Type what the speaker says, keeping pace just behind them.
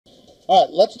All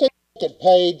right, let's take a look at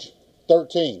page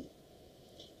 13.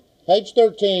 Page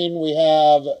 13, we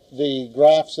have the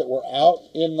graphs that were out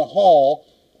in the hall.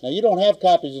 Now, you don't have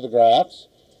copies of the graphs,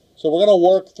 so we're going to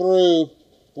work through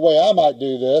the way I might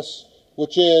do this,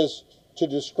 which is to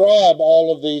describe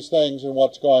all of these things and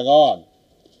what's going on.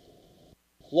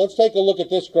 Let's take a look at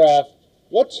this graph.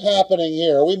 What's happening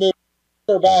here? Are we moving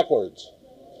or backwards?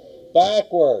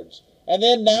 Backwards. And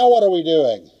then now what are we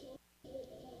doing?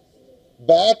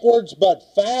 Backwards but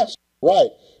fast. Right.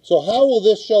 So how will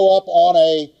this show up on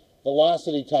a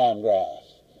velocity time graph?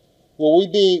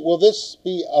 Will this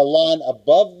be a line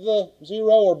above the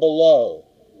zero or below?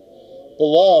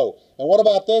 Below. And what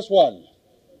about this one?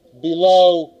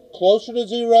 Below, closer to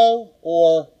zero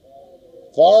or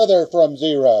farther from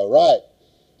zero? Right.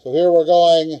 So here we're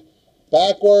going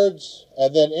backwards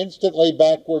and then instantly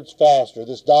backwards faster.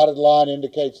 This dotted line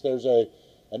indicates there's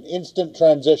an instant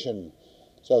transition.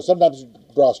 So sometimes you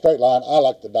draw a straight line. I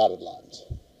like the dotted lines.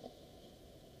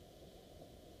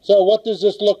 So what does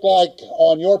this look like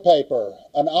on your paper?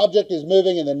 An object is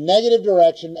moving in the negative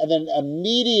direction and then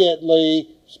immediately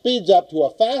speeds up to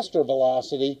a faster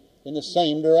velocity in the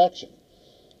same direction.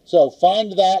 So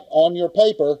find that on your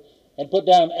paper and put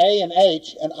down A and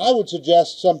H, and I would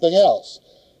suggest something else.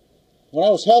 When I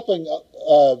was helping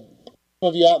some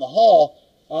of you out in the hall,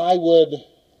 I would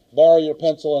borrow your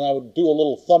pencil and I would do a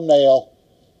little thumbnail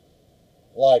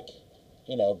like,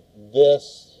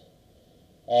 this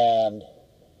and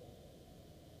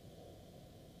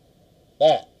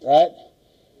that, right?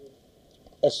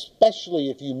 Especially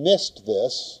if you missed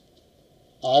this,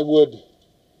 I would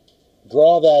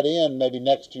draw that in maybe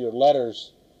next to your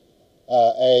letters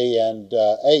A and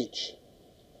H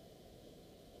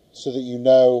so that you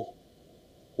know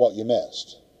what you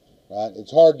missed, right?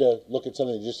 It's hard to look at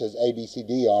something that just says A, B, C,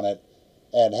 D on it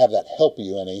and have that help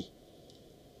you any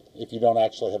if you don't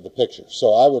actually have the pictures.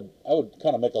 So I would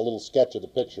kind of make a little sketch of the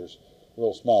pictures,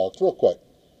 real small. It's real quick.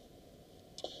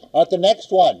 All right, the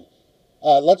next one.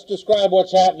 Let's describe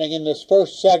what's happening in this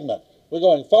first segment. We're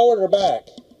going forward or back?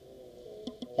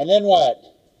 And then what?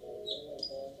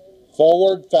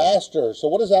 Forward faster. So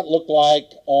what does that look like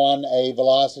on a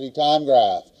velocity time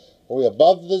graph? Are we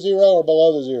above the zero or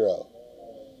below the zero?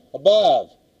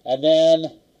 Above. And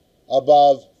then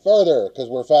above further because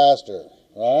we're faster,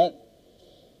 right?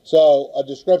 So a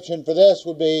description for this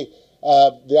would be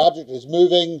the object is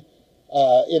moving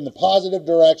in the positive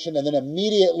direction and then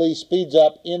immediately speeds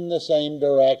up in the same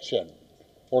direction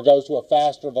or goes to a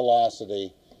faster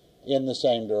velocity in the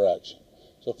same direction.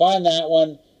 So find that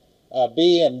one,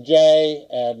 B and J,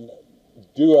 and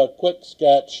do a quick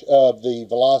sketch of the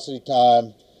velocity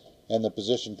time and the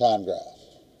position time graph.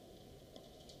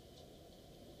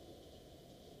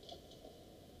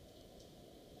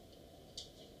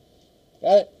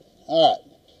 Got it? All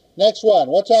right. Next one.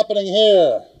 What's happening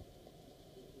here?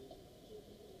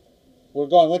 We're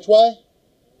going which way?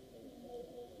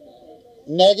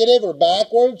 Negative or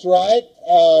backwards, right?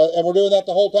 And we're doing that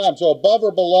the whole time. So above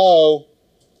or below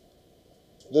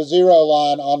the zero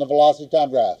line on the velocity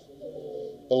time graph?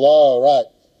 Below, right.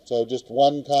 So just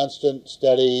one constant,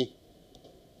 steady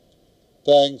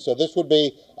thing. So this would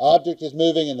be object is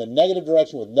moving in the negative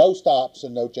direction with no stops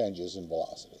and no changes in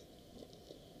velocity.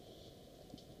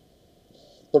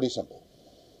 Pretty simple.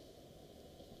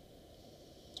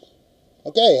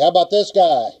 Okay, how about this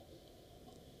guy?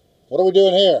 What are we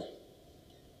doing here?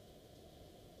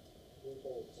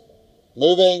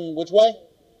 Moving which way?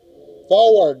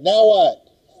 Forward. Now what?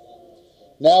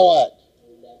 Now what?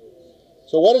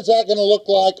 So what is that going to look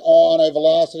like on a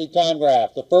velocity time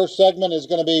graph? The first segment is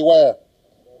going to be where?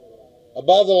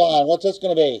 Above the line. What's this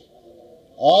going to be?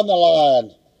 On the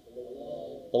line.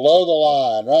 Below the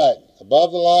line. Right.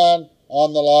 Above the line,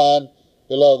 on the line,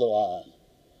 below the line.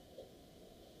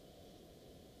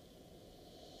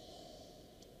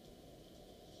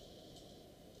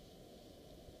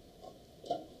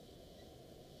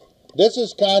 This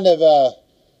is kind of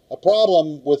a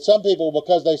problem with some people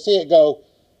because they see it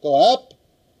going up,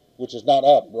 which is not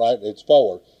up, right? It's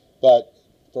forward. But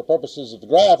for purposes of the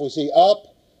graph, we see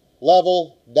up,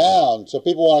 level, down. So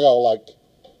people want to go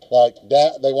like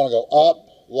that. They want to go up,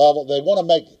 level. They want to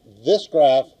make this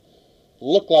graph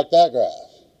look like that graph.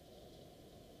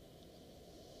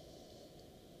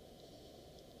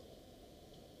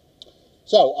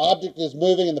 So object is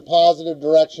moving in the positive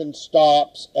direction,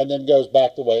 stops, and then goes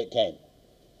back the way it came.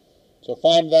 So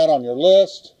find that on your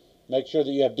list. Make sure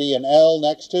that you have D and L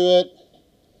next to it.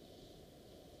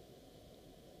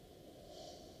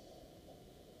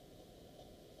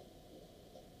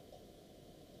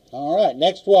 All right,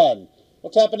 next one.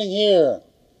 What's happening here?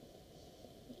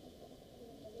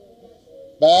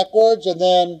 backwards, and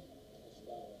then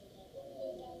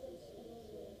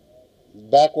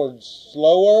backwards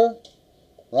slower.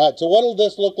 Right, so what will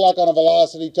this look like on a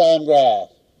velocity time graph?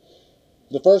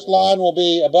 The first line will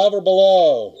be above or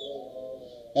below.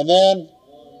 And then,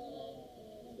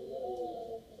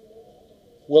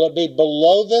 will it be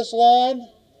below this line?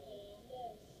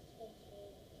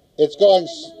 It's going,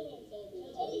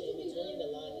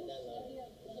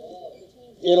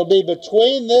 it'll be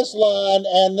between this line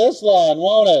and this line,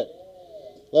 won't it?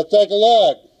 Let's take a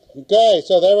look. Okay,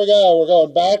 so there we go. We're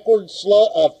going backwards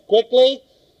quickly,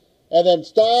 and then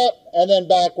stop, and then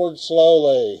backwards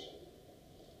slowly.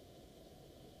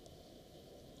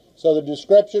 So the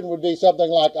description would be something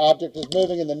like object is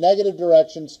moving in the negative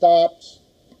direction, stops,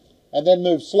 and then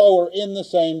moves slower in the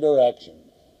same direction.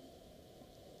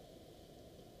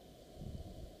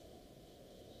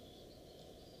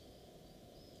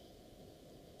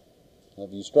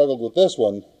 If you struggled with this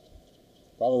one,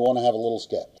 probably want to have a little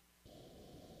sketch.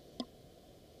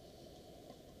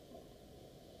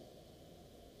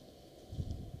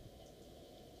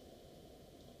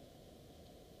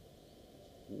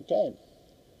 Okay.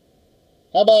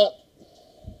 How about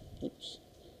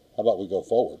we go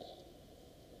forward?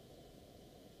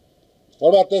 What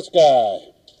about this guy?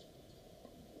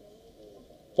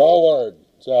 Forward.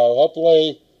 So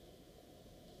hopefully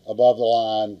above the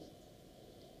line.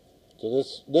 So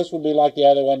this would be like the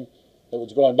other one that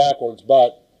was going backwards,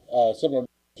 but similar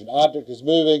direction. Object is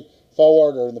moving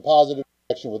forward or in the positive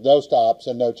direction with no stops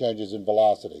and no changes in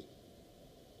velocity.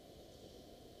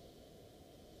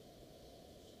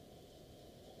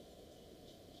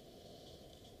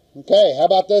 Okay, how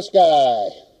about this guy?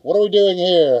 What are we doing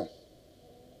here?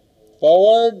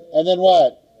 Forward, and then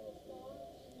what?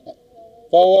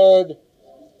 Forward,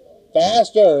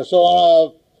 faster. So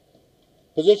on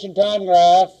a position time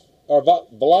graph, or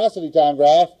velocity time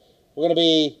graph, we're going to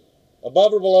be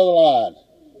above or below the line.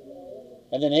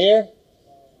 And then here,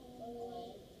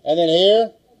 and then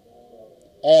here,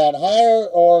 and higher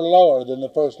or lower than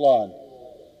the first line?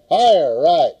 Higher,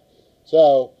 right.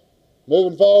 So,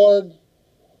 moving forward,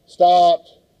 stopped,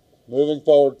 moving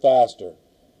forward faster.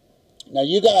 Now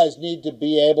you guys need to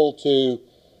be able to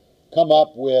come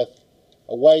up with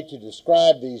a way to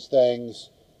describe these things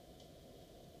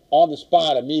on the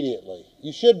spot immediately.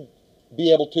 You should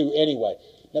be able to anyway.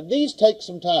 Now these take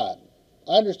some time.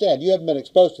 I understand you haven't been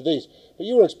exposed to these, but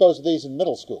you were exposed to these in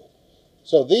middle school.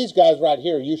 So these guys right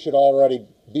here, you should already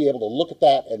be able to look at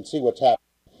that and see what's happening.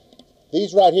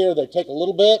 These right here, they take a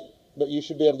little bit, but you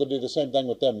should be able to do the same thing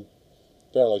with them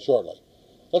fairly shortly.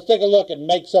 Let's take a look and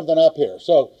make something up here.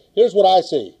 So here's what I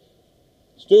see.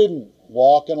 Student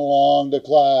walking along to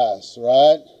class,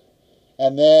 right?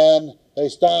 And then they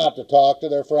stop to talk to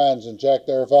their friends and check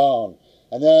their phone.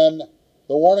 And then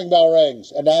the warning bell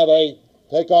rings, and now they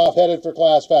take off headed for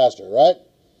class faster, right?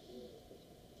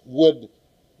 Would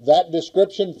that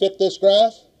description fit this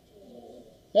graph?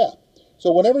 Yeah.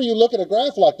 So whenever you look at a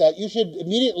graph like that, you should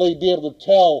immediately be able to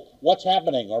tell what's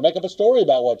happening or make up a story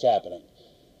about what's happening.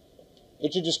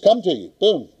 It should just come to you.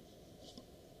 Boom.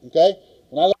 Okay?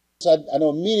 When I look at this, I know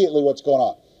immediately what's going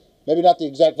on. Maybe not the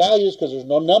exact values because there's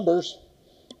no numbers,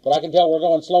 but I can tell we're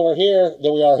going slower here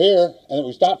than we are here, and that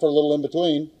we stop for a little in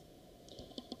between.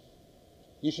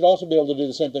 You should also be able to do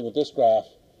the same thing with this graph,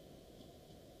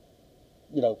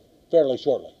 fairly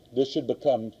shortly. This should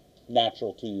become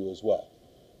natural to you as well,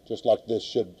 just like this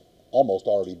should almost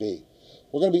already be.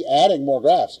 We're going to be adding more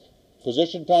graphs.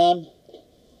 Position time,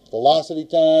 velocity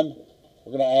time.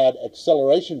 We're going to add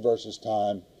acceleration versus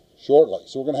time shortly.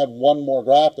 So we're going to have one more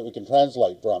graph that we can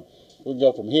translate from. We can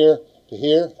go from here to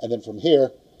here, and then from here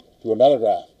to another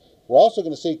graph. We're also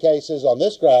going to see cases on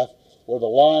this graph where the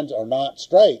lines are not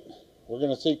straight. We're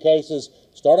going to see cases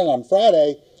starting on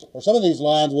Friday where some of these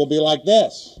lines will be like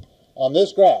this on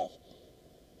this graph.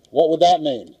 What would that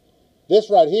mean? This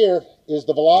right here is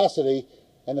the velocity,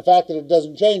 and the fact that it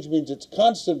doesn't change means it's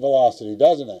constant velocity,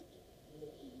 doesn't it?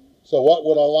 So what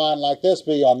would a line like this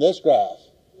be on this graph?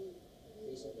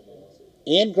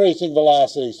 Increasing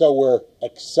velocity. So we're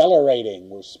accelerating,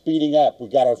 we're speeding up.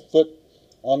 We've got our foot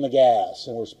on the gas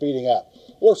and we're speeding up.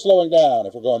 Or slowing down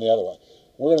if we're going the other way.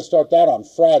 We're going to start that on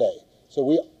Friday. So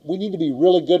we need to be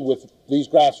really good with these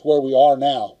graphs where we are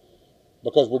now,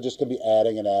 because we're just going to be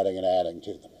adding and adding and adding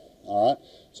to them. All right?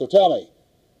 So tell me,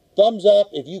 thumbs up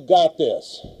if you got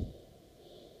this.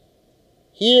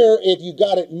 Here, if you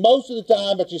got it most of the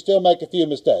time, but you still make a few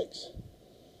mistakes.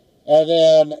 And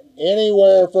then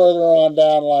anywhere further on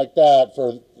down like that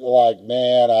for like,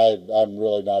 man, I'm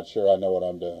really not sure I know what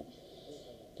I'm doing.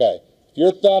 Okay, if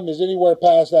your thumb is anywhere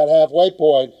past that halfway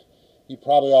point, you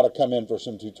probably ought to come in for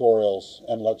some tutorials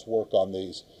and let's work on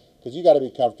these, because you got to be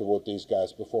comfortable with these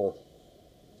guys before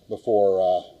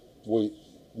we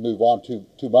move on too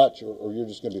much, or you're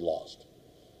just going to be lost,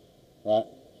 right?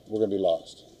 We're going to be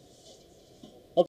lost.